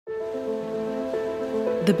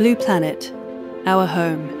The blue planet, our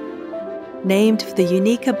home, named for the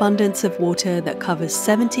unique abundance of water that covers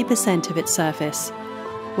 70% of its surface.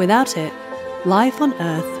 Without it, life on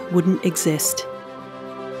Earth wouldn't exist.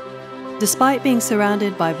 Despite being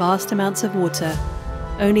surrounded by vast amounts of water,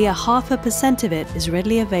 only 0.5% of it is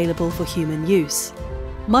readily available for human use.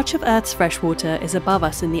 Much of Earth's freshwater is above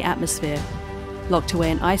us in the atmosphere, locked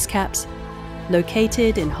away in ice caps,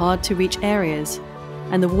 located in hard-to-reach areas,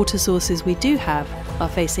 and the water sources we do have are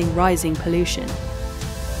facing rising pollution.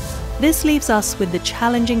 This leaves us with the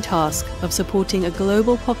challenging task of supporting a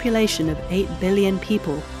global population of 8 billion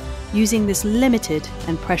people using this limited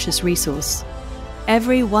and precious resource.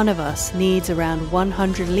 Every one of us needs around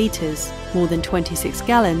 100 litres, more than 26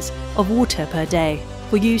 gallons, of water per day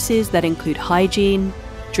for uses that include hygiene,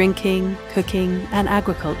 drinking, cooking, and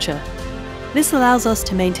agriculture. This allows us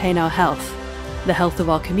to maintain our health, the health of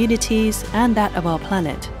our communities, and that of our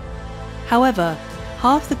planet. However,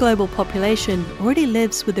 half the global population already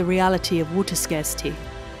lives with the reality of water scarcity,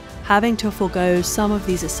 having to forego some of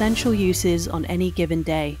these essential uses on any given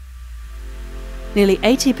day. Nearly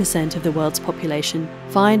 80% of the world's population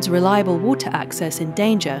finds reliable water access in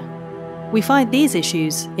danger. We find these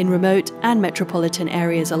issues in remote and metropolitan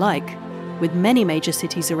areas alike, with many major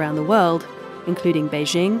cities around the world, including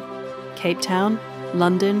Beijing, Cape Town,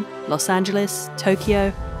 London, Los Angeles,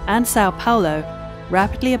 Tokyo, and Sao Paulo,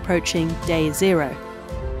 rapidly approaching day zero,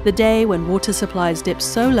 the day when water supplies dip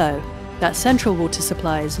so low that central water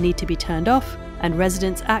supplies need to be turned off and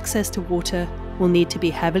residents' access to water will need to be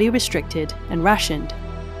heavily restricted and rationed.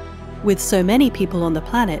 With so many people on the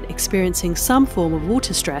planet experiencing some form of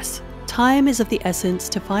water stress, time is of the essence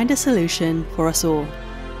to find a solution for us all.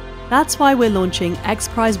 That's why we're launching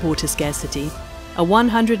XPRIZE Water Scarcity, a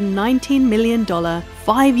 $119 million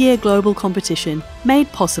 5-year global competition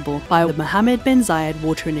made possible by the Mohamed bin Zayed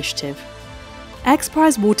Water Initiative.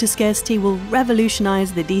 XPRIZE Water Scarcity will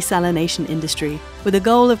revolutionize the desalination industry with the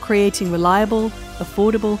goal of creating reliable,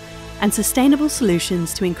 affordable, and sustainable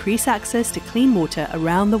solutions to increase access to clean water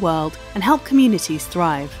around the world and help communities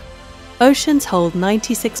thrive. Oceans hold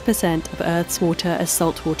 96% of Earth's water as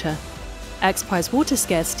saltwater. XPRIZE Water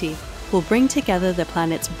Scarcity will bring together the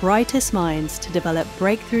planet's brightest minds to develop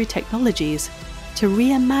breakthrough technologies to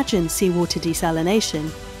reimagine seawater desalination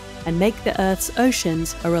and make the Earth's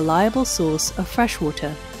oceans a reliable source of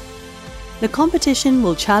freshwater. The competition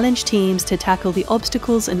will challenge teams to tackle the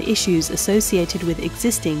obstacles and issues associated with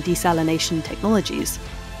existing desalination technologies,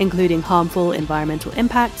 including harmful environmental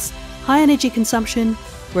impacts, high energy consumption,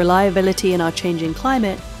 reliability in our changing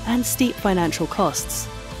climate, and steep financial costs.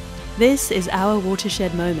 This is our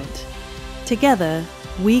watershed moment. Together,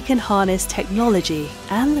 we can harness technology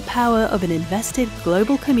and the power of an invested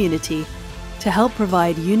global community to help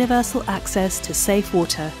provide universal access to safe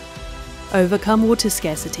water, overcome water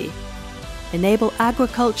scarcity, enable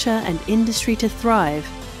agriculture and industry to thrive,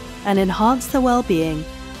 and enhance the well-being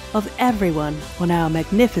of everyone on our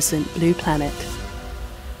magnificent blue planet.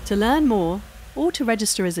 To learn more or to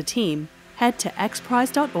register as a team, head to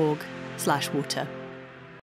xprize.org/water.